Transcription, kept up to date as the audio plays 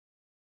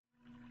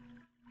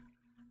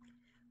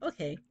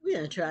Okay, we're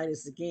gonna try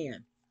this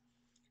again.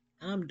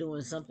 I'm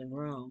doing something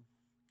wrong.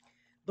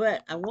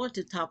 But I want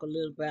to talk a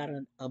little about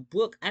a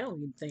book. I don't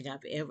even think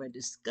I've ever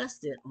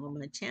discussed it on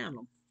my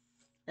channel.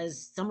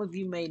 As some of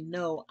you may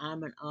know,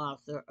 I'm an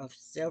author of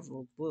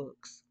several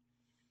books.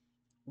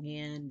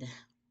 And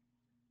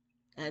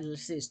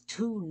let's see, it's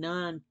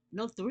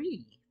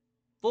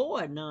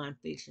four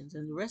non-fictions,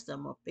 and the rest of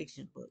them are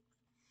fiction books.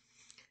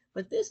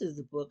 But this is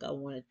the book I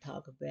want to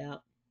talk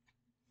about,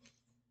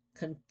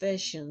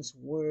 Confessions,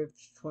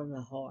 Words from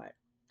the Heart.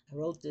 I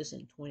wrote this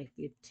in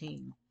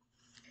 2015.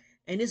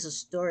 And it's a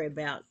story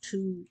about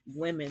two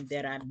women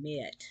that I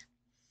met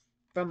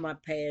from my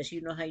past.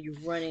 You know how you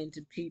run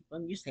into people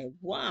and you say,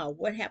 wow,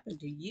 what happened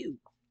to you?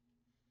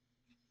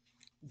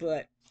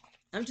 But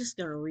I'm just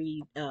going to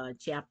read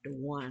chapter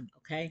one,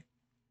 okay?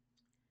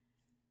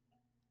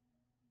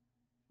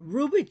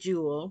 Ruby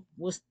Jewel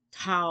was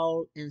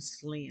tall and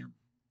slim.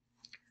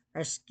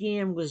 Her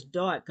skin was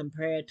dark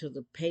compared to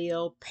the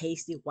pale,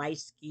 pasty white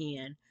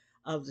skin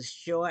of the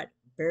short,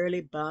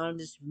 burly,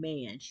 blondish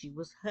man she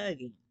was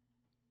hugging.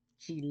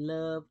 She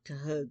loved to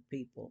hug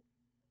people.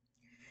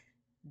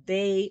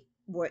 They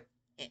were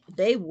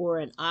they were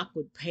an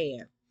awkward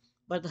pair,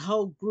 but the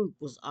whole group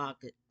was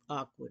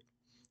awkward,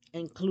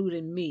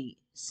 including me,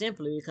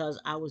 simply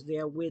because I was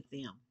there with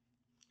them.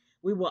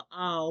 We were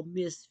all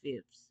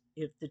misfits,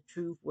 if the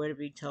truth were to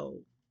be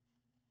told.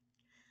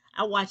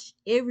 I watched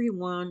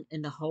everyone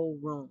in the whole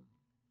room.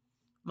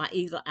 My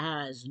eagle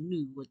eyes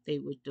knew what they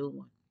were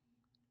doing.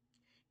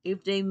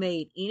 If they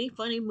made any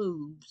funny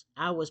moves,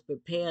 I was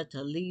prepared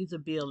to leave the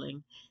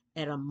building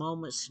at a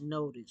moment's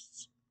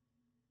notice.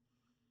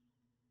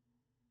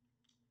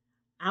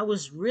 I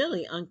was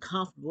really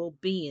uncomfortable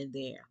being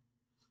there,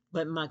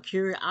 but my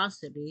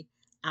curiosity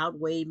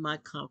outweighed my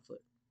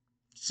comfort.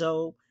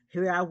 So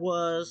here I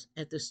was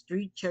at the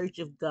Street Church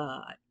of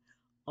God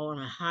on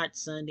a hot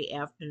Sunday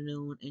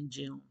afternoon in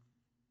June.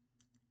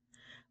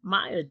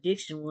 My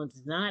addiction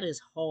was not as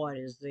hard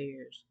as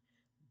theirs,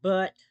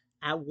 but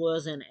I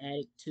was an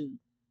addict too.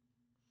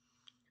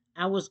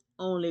 I was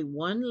only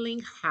one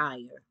link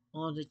higher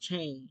on the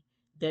chain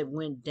that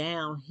went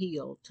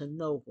downhill to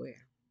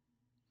nowhere.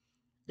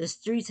 The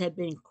streets had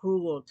been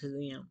cruel to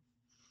them.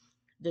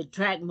 The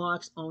track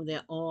marks on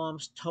their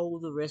arms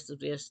told the rest of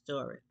their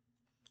story.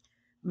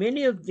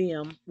 Many of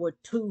them were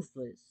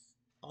toothless,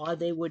 or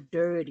they were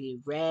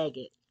dirty,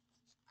 ragged.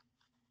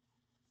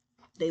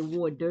 They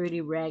wore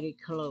dirty,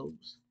 ragged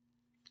clothes.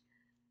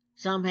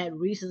 Some had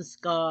recent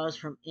scars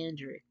from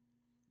injury.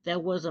 There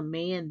was a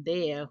man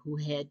there who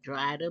had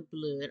dried up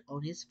blood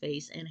on his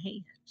face and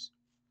hands.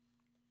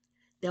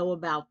 There were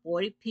about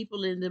 40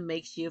 people in the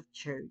makeshift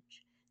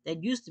church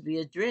that used to be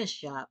a dress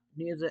shop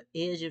near the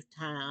edge of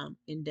town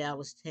in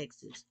Dallas,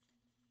 Texas.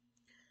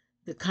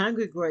 The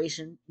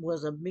congregation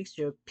was a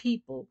mixture of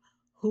people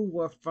who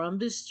were from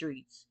the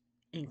streets,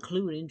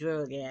 including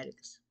drug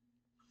addicts.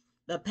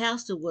 The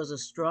pastor was a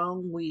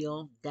strong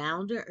willed,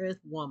 down to earth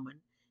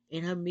woman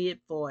in her mid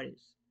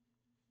 40s.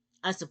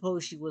 I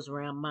suppose she was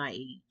around my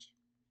age.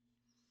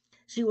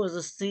 She was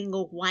a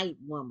single white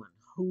woman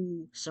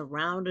who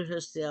surrounded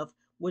herself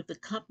with the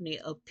company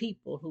of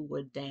people who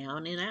were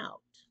down and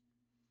out.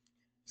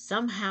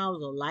 Somehow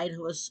the light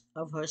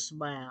of her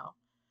smile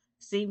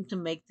seemed to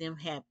make them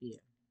happier.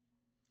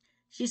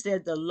 She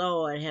said the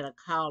Lord had a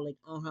calling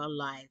on her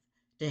life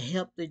to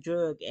help the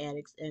drug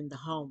addicts and the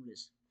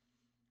homeless.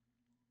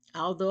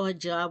 Although her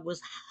job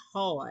was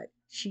hard,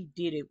 she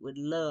did it with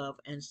love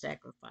and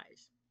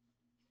sacrifice.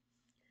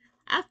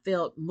 I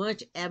felt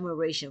much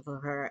admiration for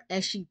her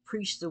as she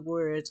preached the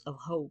words of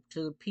hope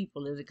to the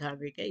people in the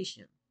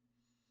congregation.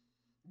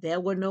 There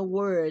were no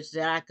words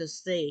that I could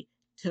say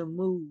to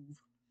move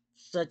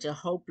such a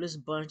hopeless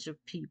bunch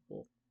of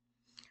people.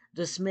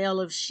 The smell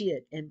of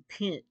shit and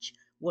pinch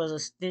was a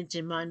stench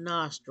in my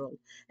nostrils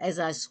as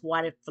I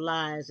swatted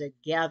flies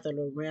that gathered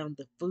around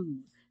the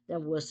food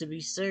that was to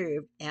be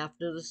served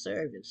after the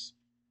service.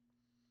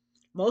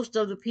 Most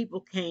of the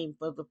people came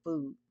for the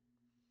food.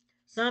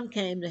 Some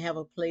came to have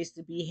a place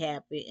to be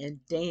happy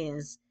and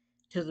dance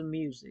to the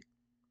music.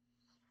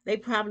 They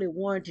probably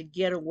wanted to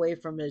get away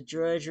from the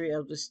drudgery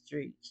of the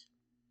streets.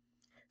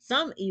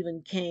 Some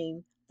even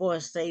came for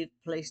a safe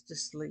place to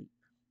sleep.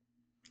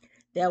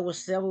 There were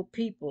several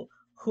people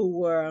who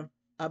were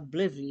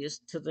oblivious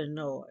to the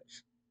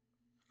noise.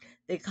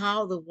 They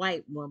called the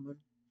white woman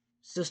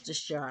Sister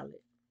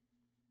Charlotte.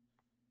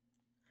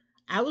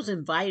 I was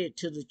invited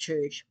to the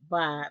church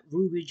by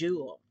Ruby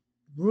Jewel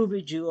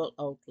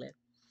Oakley.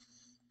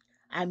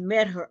 I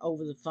met her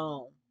over the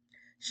phone.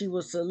 She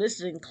was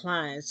soliciting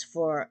clients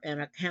for an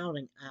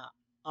accounting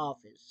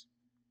office.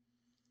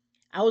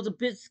 I was a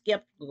bit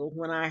skeptical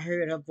when I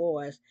heard her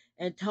voice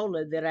and told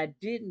her that I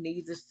didn't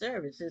need the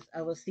services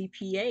of a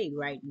CPA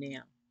right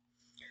now.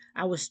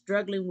 I was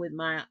struggling with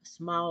my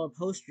small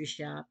upholstery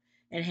shop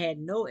and had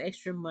no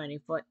extra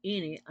money for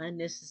any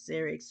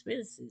unnecessary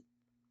expenses.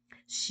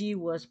 She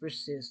was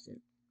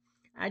persistent.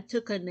 I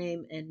took her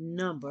name and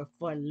number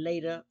for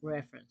later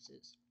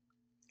references.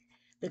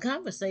 The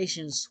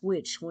conversation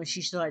switched when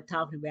she started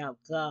talking about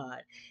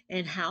God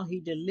and how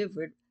He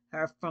delivered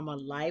her from a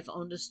life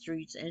on the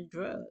streets and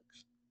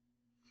drugs.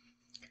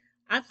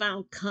 I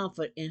found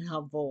comfort in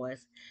her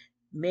voice,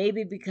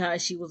 maybe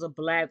because she was a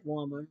black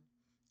woman,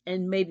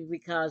 and maybe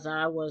because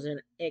I was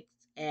an ex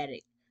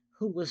addict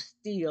who was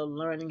still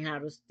learning how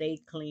to stay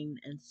clean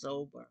and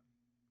sober.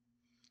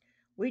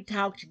 We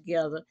talked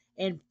together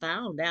and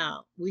found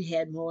out we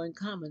had more in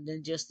common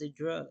than just the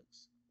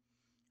drugs.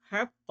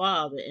 Her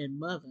father and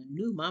mother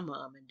knew my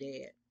mom and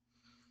dad.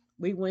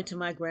 We went to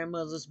my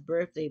grandmother's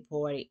birthday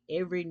party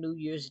every New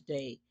Year's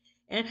Day,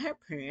 and her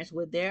parents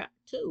were there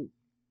too.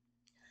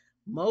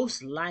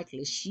 Most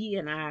likely, she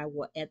and I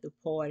were at the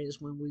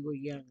parties when we were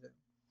younger.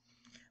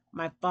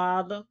 My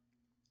father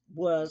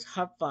was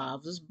her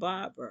father's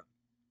barber.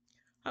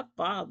 Her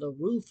father,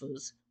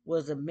 Rufus,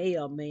 was a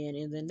mailman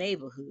in the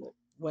neighborhood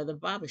where the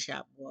barber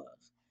shop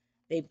was.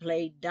 They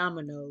played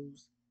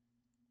dominoes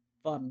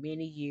for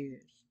many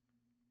years.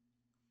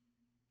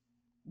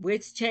 We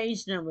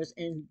exchanged numbers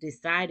and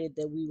decided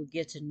that we would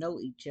get to know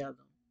each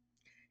other.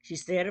 She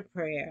said a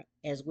prayer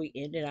as we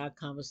ended our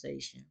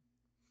conversation.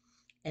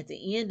 At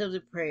the end of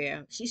the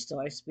prayer, she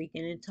started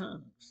speaking in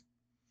tongues.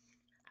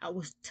 I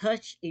was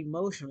touched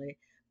emotionally,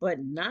 but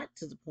not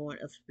to the point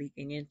of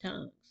speaking in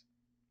tongues.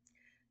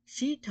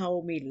 She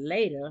told me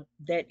later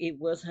that it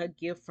was her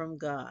gift from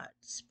God,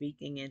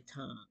 speaking in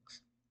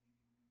tongues.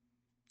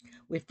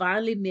 We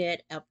finally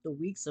met after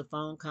weeks of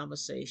phone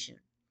conversation.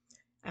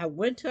 I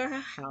went to her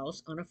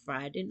house on a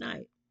Friday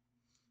night.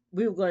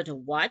 We were going to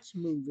watch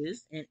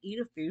movies and eat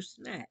a few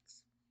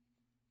snacks.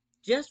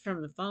 Just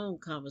from the phone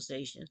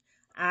conversation,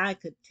 I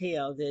could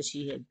tell that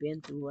she had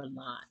been through a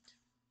lot.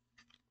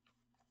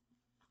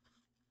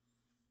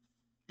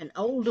 An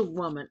older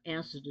woman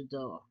answered the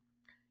door.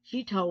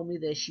 She told me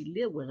that she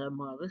lived with her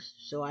mother,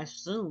 so I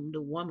assumed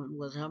the woman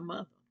was her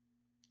mother.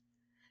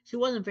 She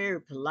wasn't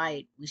very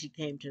polite when she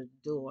came to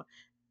the door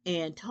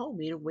and told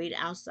me to wait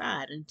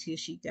outside until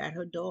she got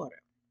her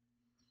daughter.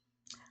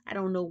 I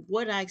don't know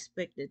what I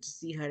expected to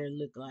see her to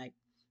look like,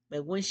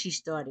 but when she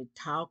started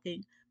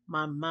talking,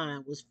 my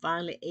mind was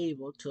finally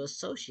able to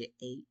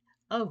associate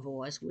a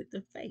voice with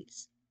the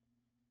face.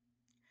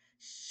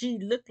 She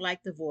looked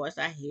like the voice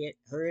I had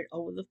heard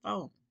over the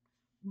phone,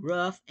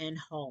 rough and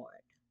hard.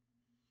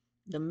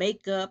 The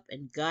makeup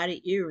and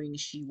gaudy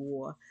earrings she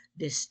wore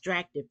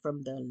distracted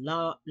from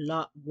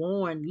the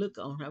worn look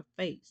on her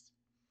face.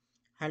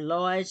 Her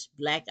large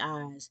black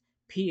eyes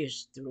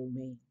pierced through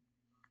me,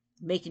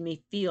 making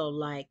me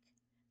feel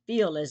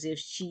as if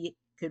she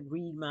could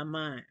read my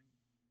mind.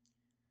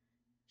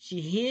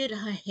 She hid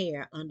her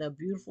hair under a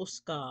beautiful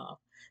scarf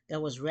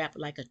that was wrapped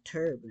like a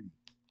turban,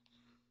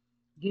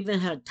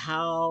 giving her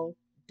tall,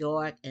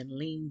 dark, and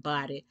lean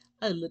body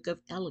a look of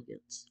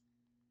elegance.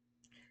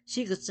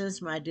 She could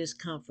sense my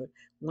discomfort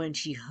when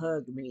she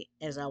hugged me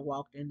as I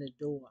walked in the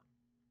door.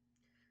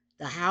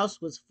 The house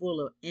was full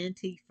of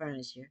antique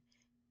furniture,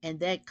 and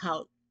that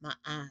caught my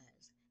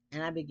eyes,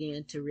 and I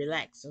began to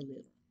relax a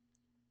little.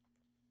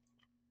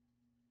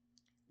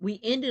 We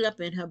ended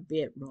up in her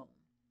bedroom.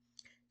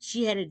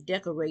 She had it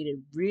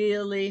decorated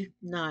really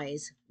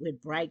nice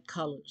with bright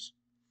colors.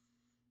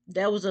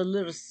 There was a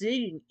little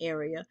sitting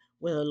area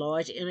with a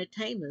large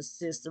entertainment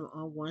system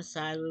on one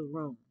side of the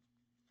room.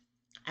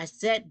 I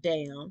sat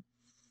down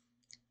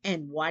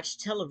and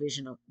watched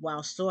television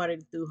while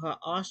sorting through her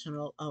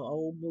arsenal of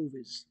old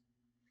movies.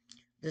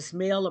 The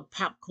smell of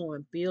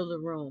popcorn filled the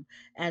room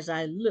as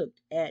I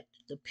looked at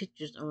the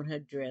pictures on her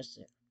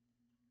dresser.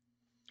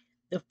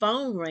 The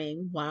phone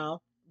rang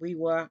while we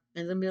were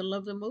in the middle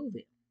of the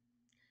movie.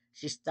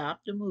 She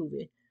stopped the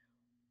movie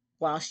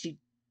while she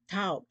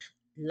talked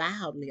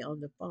loudly on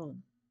the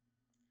phone.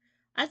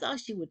 I thought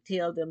she would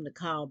tell them to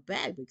call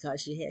back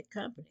because she had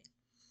company,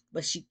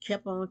 but she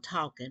kept on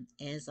talking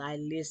as I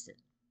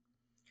listened.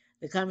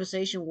 The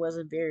conversation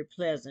wasn't very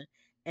pleasant,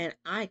 and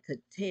I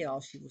could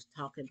tell she was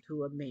talking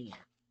to a man.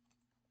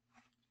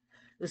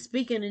 The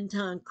speaking in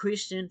tongue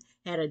Christian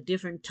had a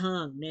different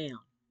tongue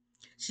now.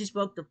 She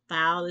spoke the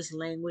foulest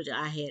language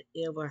I had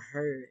ever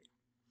heard.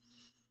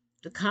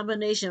 The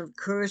combination of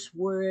curse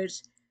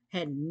words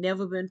had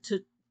never been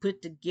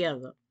put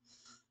together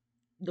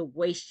the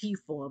way she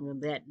formed them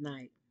that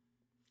night.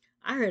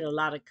 I heard a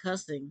lot of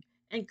cussing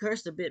and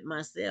cursed a bit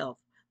myself,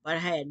 but I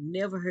had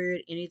never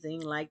heard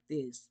anything like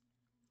this.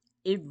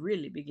 It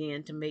really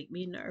began to make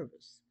me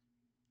nervous.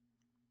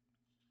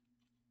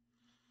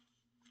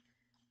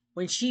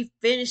 When she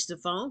finished the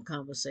phone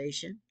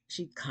conversation,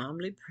 she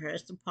calmly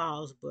pressed the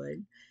pause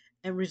button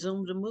and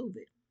resumed the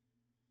movie.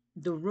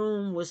 The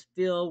room was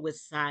filled with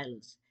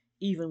silence,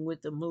 even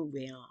with the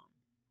movie on.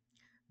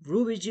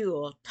 Ruby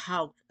Jewel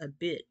talked a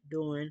bit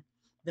during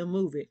the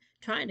movie,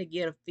 trying to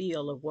get a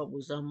feel of what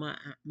was on my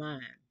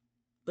mind,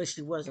 but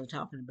she wasn't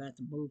talking about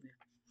the movie.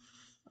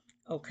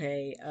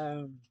 Okay,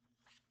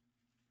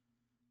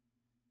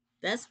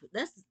 that's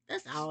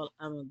all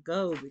I'm gonna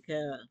go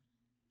because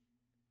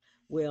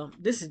well,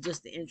 this is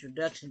just the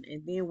introduction,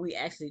 and then we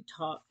actually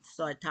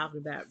start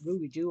talking about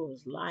Ruby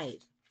Jewel's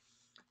life.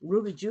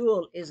 Ruby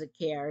Jewel is a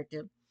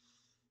character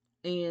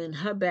In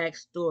her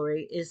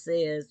backstory, it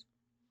says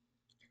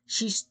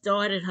she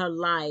started her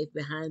life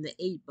behind the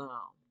 8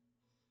 ball.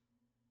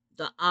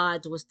 The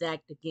odds were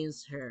stacked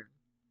against her.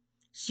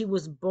 She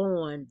was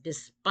born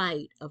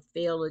despite a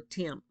failed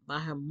attempt by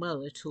her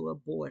mother to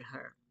abort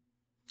her.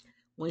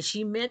 When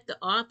she met the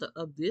author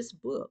of this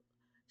book,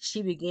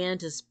 she began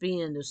to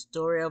spin the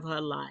story of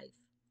her life.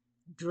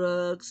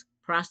 Drugs,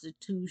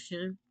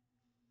 prostitution,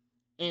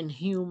 and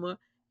humor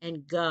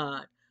and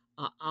God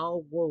are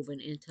all woven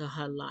into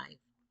her life.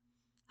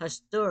 Her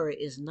story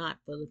is not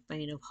for the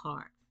faint of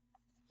heart.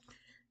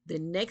 The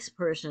next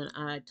person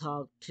I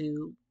talked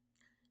to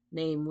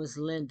name was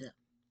Linda.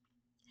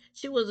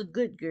 She was a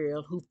good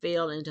girl who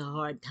fell into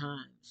hard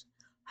times.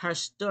 Her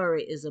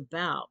story is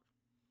about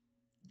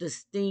the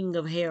sting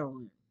of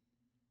heroin.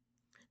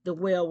 The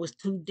well was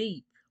too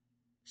deep.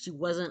 She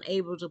wasn't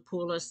able to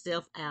pull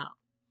herself out,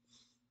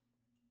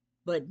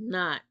 but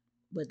not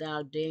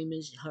without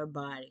damaging her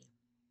body.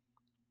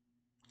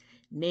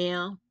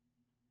 Now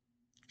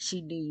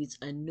she needs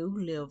a new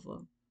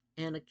liver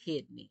and a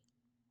kidney.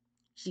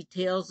 She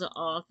tells the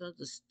author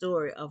the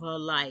story of her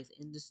life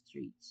in the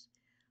streets.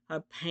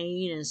 Her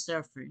pain and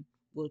suffering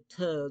will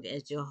tug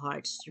at your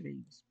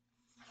heartstrings.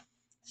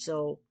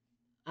 So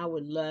I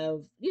would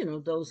love,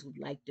 those who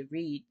like to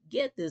read,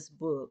 get this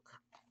book.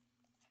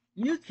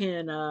 You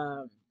can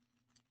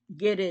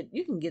get it.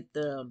 You can get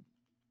the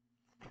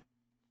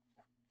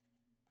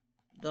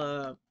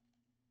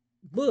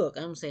book.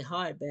 I'm gonna say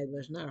hardback, but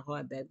it's not a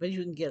hardback. But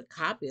you can get a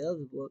copy of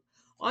the book,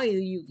 or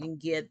you can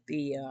get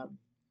the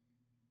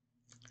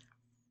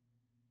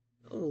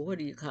what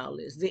do you call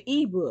this? The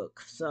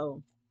ebook.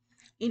 So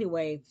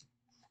anyway,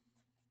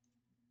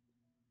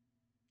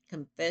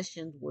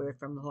 Confessions Word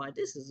from the Heart.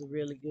 This is a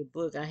really good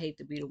book. I hate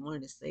to be the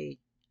one to say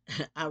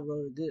I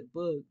wrote a good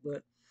book,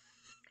 but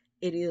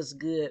it is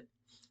good.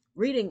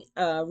 Writing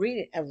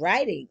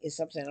is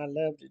something I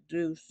love to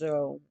do.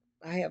 So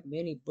I have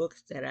many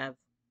books that I've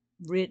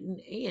written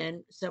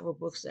and several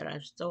books that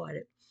I've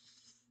started.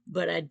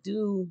 But I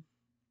do,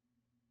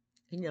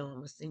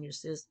 I'm a senior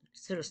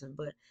citizen,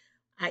 but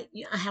I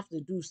have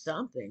to do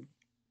something.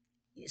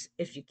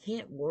 If you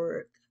can't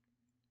work,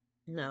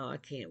 no, I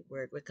can't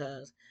work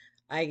because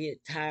I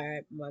get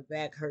tired. My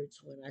back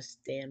hurts when I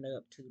stand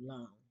up too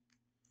long.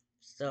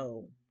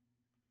 So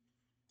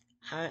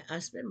I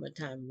spend my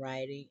time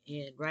writing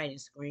and writing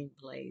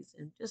screenplays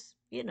and just,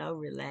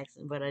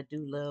 relaxing. But I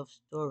do love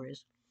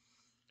stories.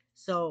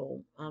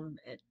 So I'm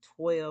at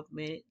 12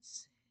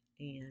 minutes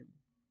and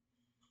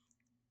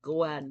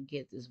go out and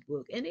get this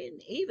book. And then,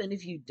 even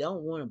if you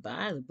don't want to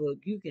buy the book,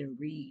 you can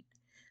read.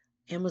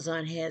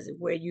 Amazon has it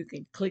where you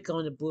can click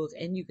on the book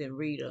and you can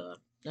read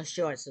a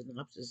short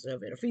synopsis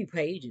of it, a few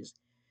pages,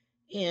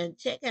 and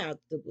check out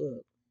the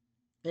book.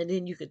 And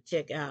then you could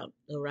check out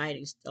the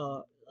writing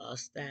style.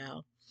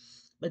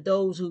 But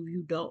those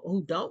who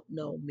don't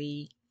know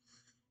me,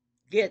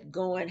 get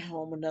Going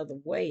Home Another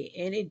Way,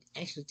 and it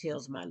actually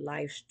tells my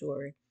life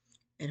story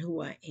and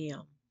who I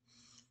am.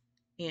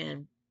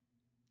 And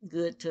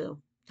good to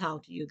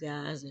talk to you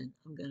guys, and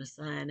I'm gonna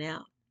sign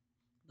out.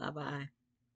 Bye bye.